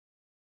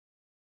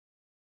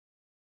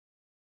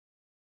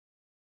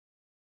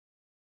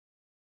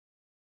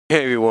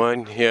Hey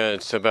everyone, yeah,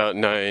 it's about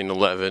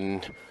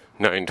 9:11,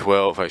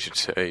 9:12 I should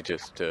say,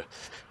 just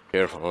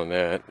careful on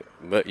that.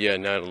 But yeah,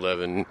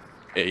 9:11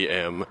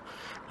 a.m.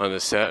 on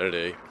this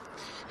Saturday.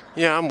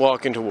 Yeah, I'm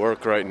walking to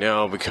work right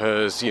now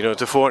because,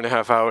 it's a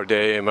 4.5 hour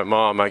day and my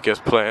mom, I guess,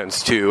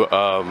 plans to,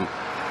 and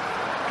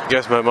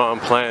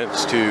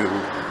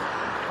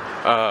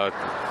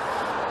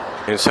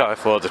sorry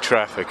for all the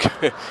traffic.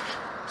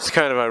 It's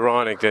kind of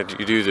ironic that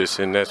you do this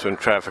and that's when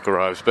traffic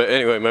arrives. But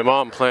anyway, my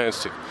mom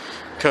plans to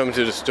come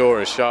to the store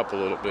and shop a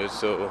little bit,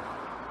 so,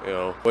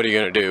 what are you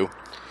going to do?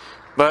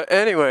 But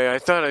anyway, I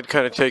thought I'd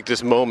kind of take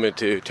this moment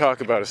to talk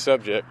about a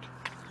subject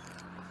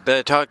that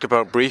I talked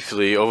about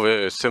briefly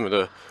over some of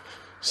the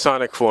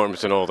Sonic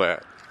forums and all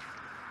that.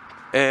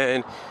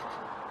 And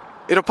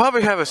it'll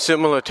probably have a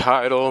similar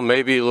title,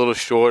 maybe a little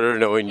shorter,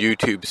 knowing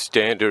YouTube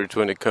standards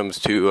when it comes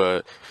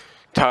to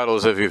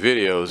titles of your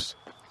videos.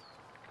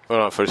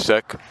 Hold on for a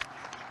sec.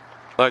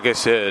 Like I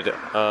said,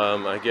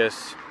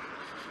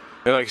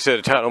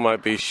 the title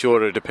might be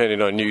shorter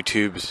depending on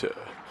YouTube's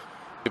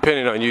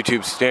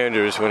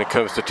standards when it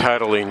comes to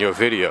titling your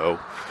video.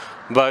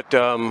 But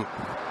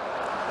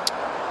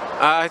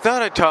I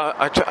thought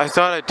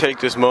I'd take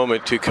this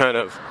moment to kind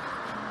of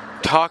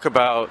talk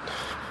about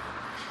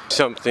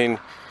something,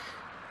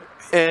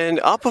 and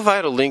I'll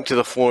provide a link to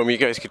the forum. You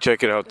guys can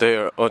check it out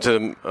there, or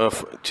to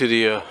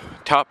the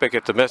topic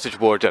at the message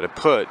board that I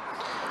put.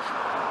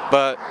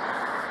 But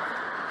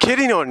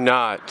kidding or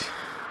not,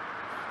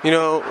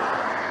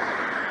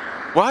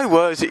 why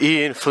was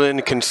Ian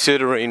Flynn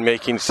considering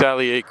making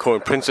Sally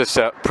Acorn, Princess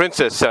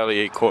Sally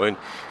Acorn,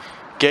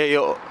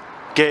 gay/lesbian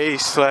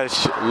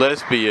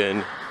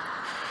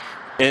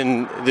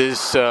in this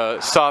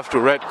soft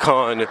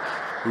retcon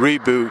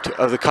reboot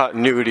of the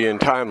continuity and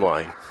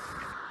timeline?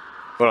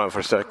 Hold on for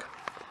a sec.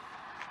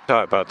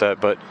 Sorry about that,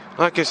 but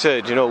like I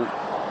said,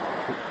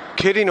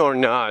 kidding or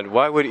not,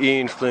 why would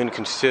Ian Flynn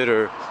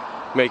consider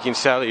making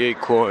Sally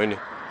Acorn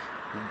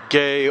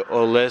gay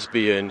or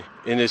lesbian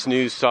in this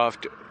new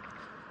soft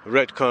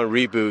retcon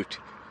reboot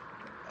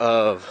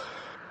of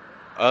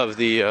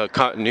the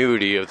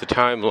continuity of the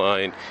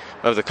timeline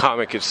of the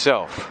comic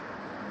itself?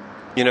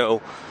 I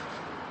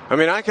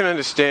can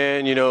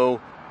understand,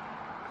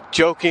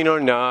 joking or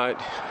not,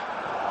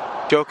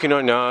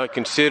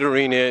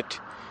 considering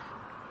it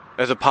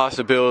as a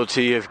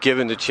possibility if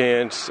given the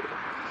chance.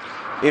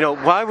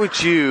 Why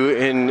would you,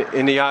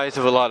 in the eyes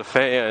of a lot of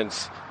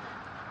fans,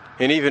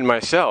 and even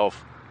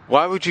myself,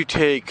 why would you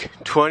take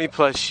 20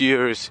 plus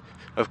years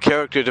of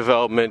character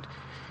development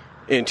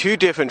in two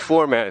different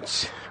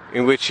formats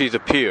in which she's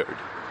appeared?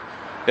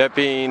 That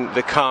being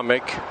the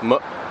comic,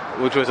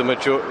 which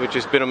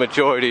has been a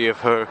majority of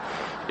her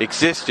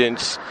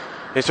existence,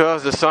 as well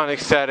as the Sonic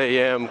Sat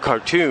AM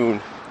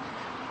cartoon.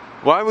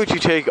 Why would you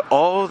take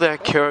all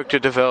that character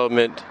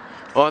development,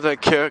 all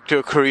that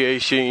character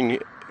creating,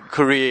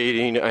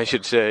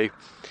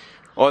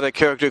 all that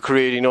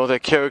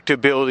character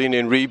building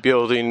and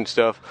rebuilding and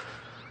stuff?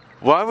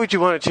 Why would you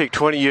want to take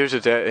 20 years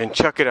of that and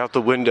chuck it out the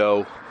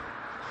window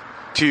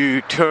to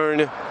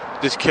turn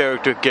this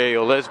character gay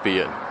or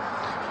lesbian?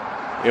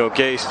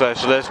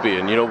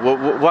 Gay/lesbian.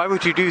 Why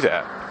would you do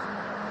that?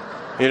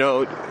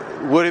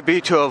 Would it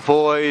be to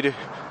avoid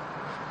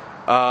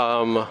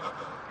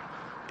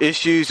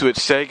issues with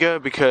Sega?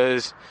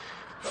 Because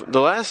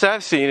the last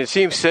I've seen, it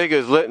seems Sega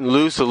is letting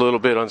loose a little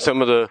bit on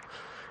some of the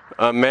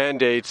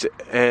mandates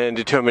and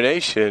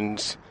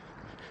determinations.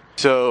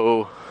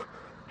 So,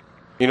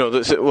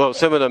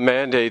 some of the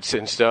mandates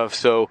and stuff.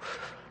 So,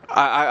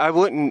 I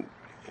wouldn't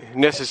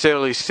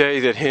necessarily say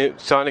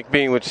that Sonic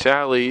being with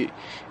Sally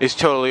is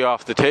totally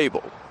off the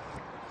table.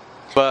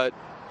 But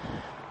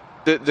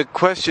the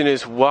question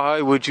is, why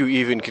would you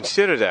even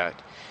consider that?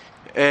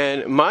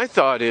 And my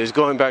thought is,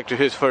 going back to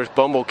his first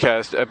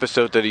Bumblecast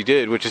episode that he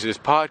did, which is his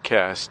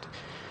podcast,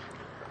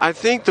 I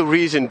think the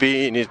reason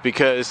being is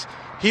because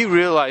he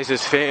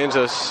realizes fans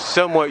are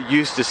somewhat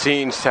used to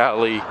seeing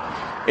Sally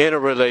in a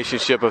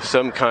relationship of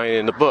some kind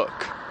in the book.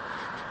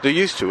 They're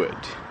used to it.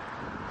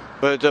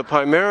 But they're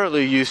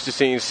primarily used to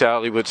seeing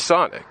Sally with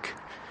Sonic.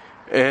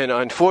 And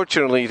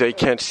unfortunately, they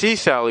can't see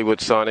Sally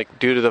with Sonic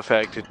due to the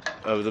fact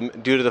of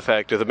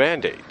the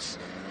mandates.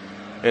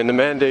 And the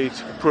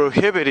mandates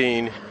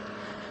prohibiting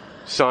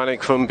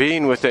Sonic from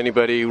being with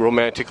anybody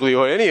romantically,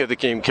 or any of the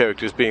game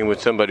characters being with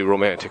somebody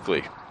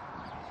romantically.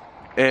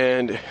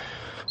 And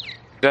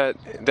that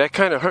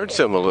kind of hurts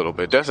him a little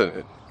bit, doesn't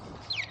it?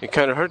 It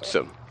kind of hurts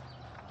him.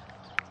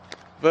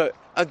 But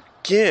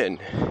again,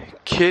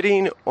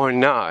 kidding or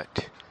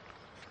not,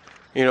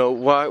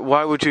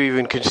 why would you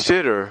even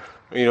consider,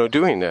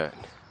 doing that?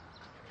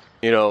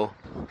 Now,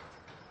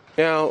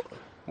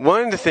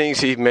 one of the things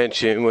he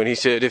mentioned when he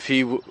said if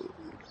he,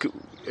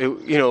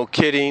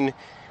 kidding,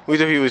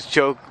 whether he was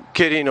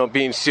kidding or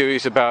being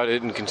serious about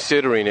it and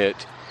considering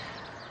it,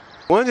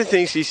 one of the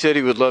things he said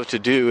he would love to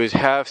do is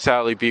have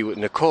Sally be with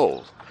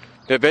Nicole.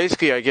 Now,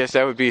 basically, I guess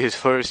that would be his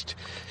first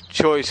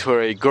choice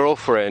for a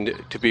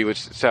girlfriend to be with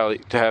Sally,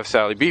 to have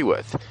Sally be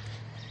with.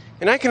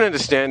 And I can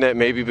understand that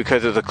maybe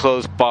because of the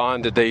close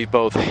bond that they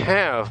both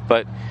have,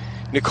 but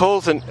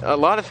a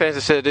lot of fans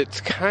have said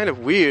it's kind of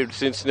weird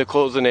since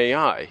Nicole's an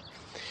AI.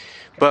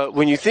 But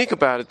when you think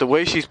about it, the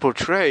way she's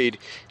portrayed,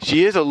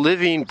 she is a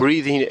living,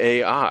 breathing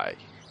AI.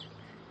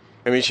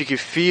 I mean, she can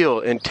feel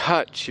and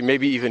touch, and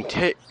maybe even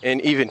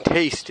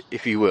taste,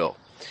 if you will.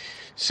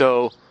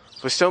 So,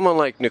 for someone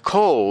like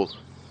Nicole,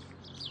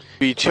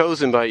 be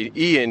chosen by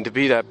Ian to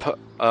be that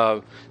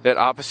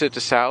opposite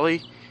to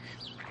Sally,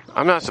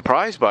 I'm not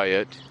surprised by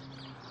it.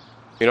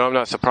 You know, I'm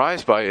not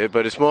surprised by it,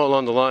 but it's more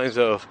along the lines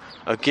of,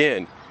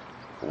 again,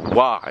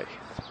 why?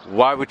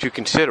 Why would you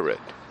consider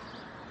it?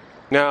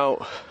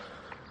 Now,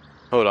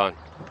 hold on.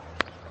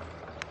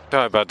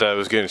 Sorry about that. I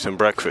was getting some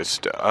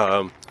breakfast.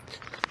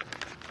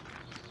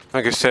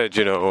 Like I said,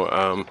 you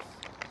know,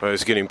 I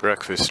was getting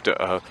breakfast.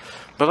 But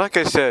like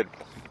I said,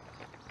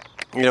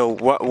 you know,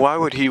 why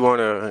would he want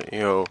to,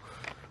 you know,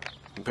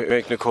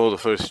 make Nicole the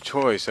first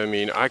choice? I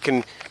mean, I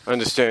can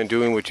understand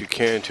doing what you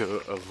can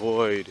to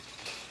avoid,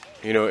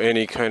 you know,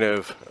 any kind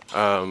of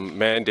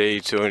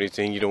mandates or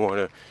anything. You don't want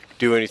to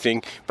do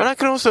anything. But I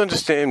can also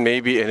understand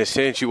maybe, in a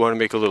sense, you want to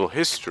make a little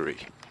history.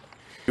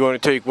 You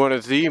want to take one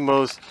of the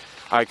most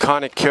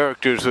iconic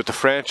characters with the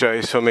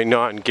franchise from a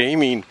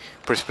non-gaming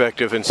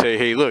perspective and say,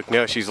 hey, look,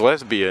 now she's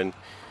lesbian.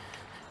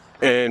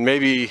 And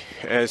maybe,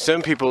 as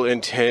some people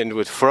intend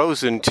with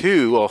Frozen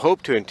 2, or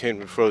hope to intend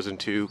with Frozen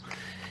 2,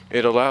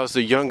 it allows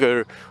the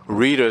younger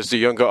readers, the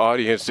younger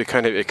audience to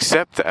kind of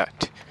accept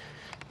that.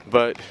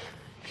 But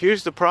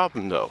here's the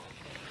problem, though.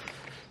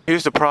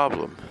 Here's the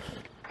problem.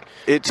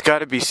 It's got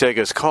to be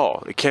Sega's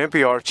call. It can't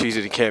be Archie's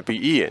and it can't be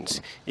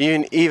Ian's.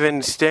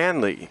 Even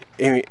Stanley,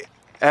 even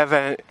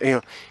Evan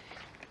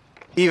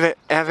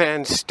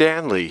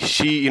Stanley,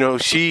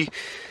 she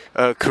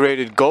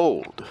created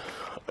gold,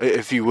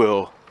 if you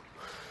will,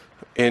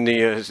 in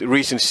the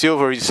recent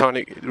silver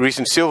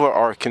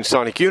arc in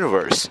Sonic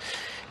Universe,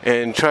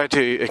 and tried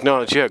to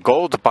acknowledge, yeah,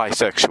 Gold's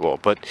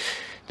bisexual, but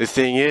the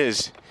thing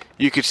is,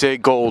 you could say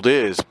Gold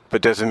is,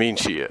 but doesn't mean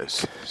she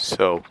is.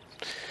 So,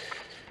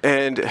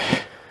 and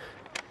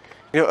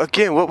you know,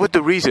 again, what would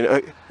the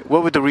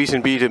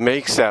reason be to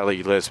make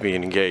Sally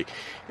lesbian and gay?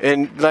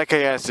 And like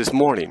I asked this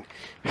morning,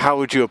 how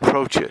would you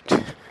approach it?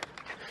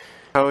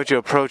 How would you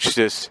approach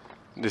this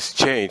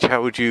change?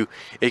 How would you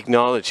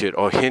acknowledge it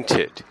or hint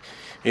it?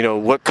 You know,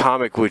 what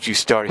comic would you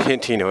start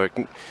hinting or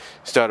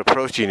start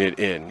approaching it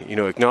in? You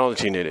know,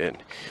 acknowledging it in?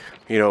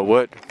 You know,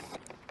 what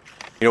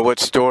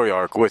story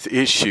arc, with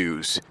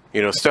issues?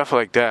 You know, stuff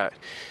like that.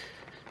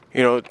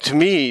 You know, to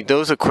me,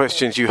 those are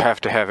questions you have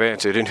to have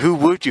answered. And who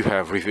would you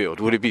have revealed?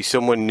 Would it be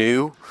someone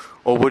new,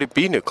 or would it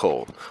be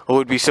Nicole, or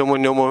would it be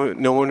someone no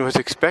one was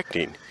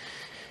expecting?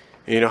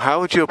 You know, how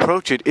would you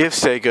approach it if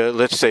Sega,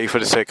 let's say for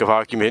the sake of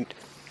argument,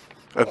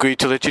 agreed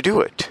to let you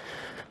do it?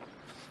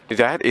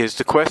 That is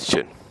the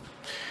question.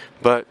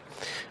 But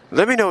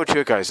let me know what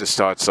your guys'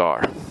 thoughts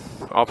are.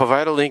 I'll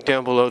provide a link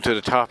down below to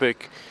the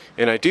topic,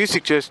 and I do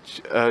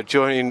suggest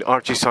joining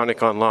Archie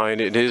Sonic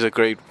Online. It is a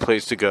great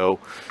place to go.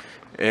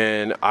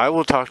 And I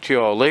will talk to you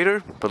all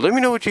later, but let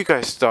me know what you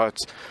guys'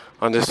 thoughts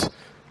on this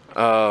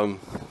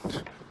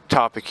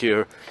topic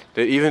here,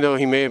 that even though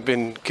he may have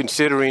been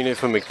considering it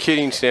from a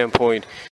kidding standpoint,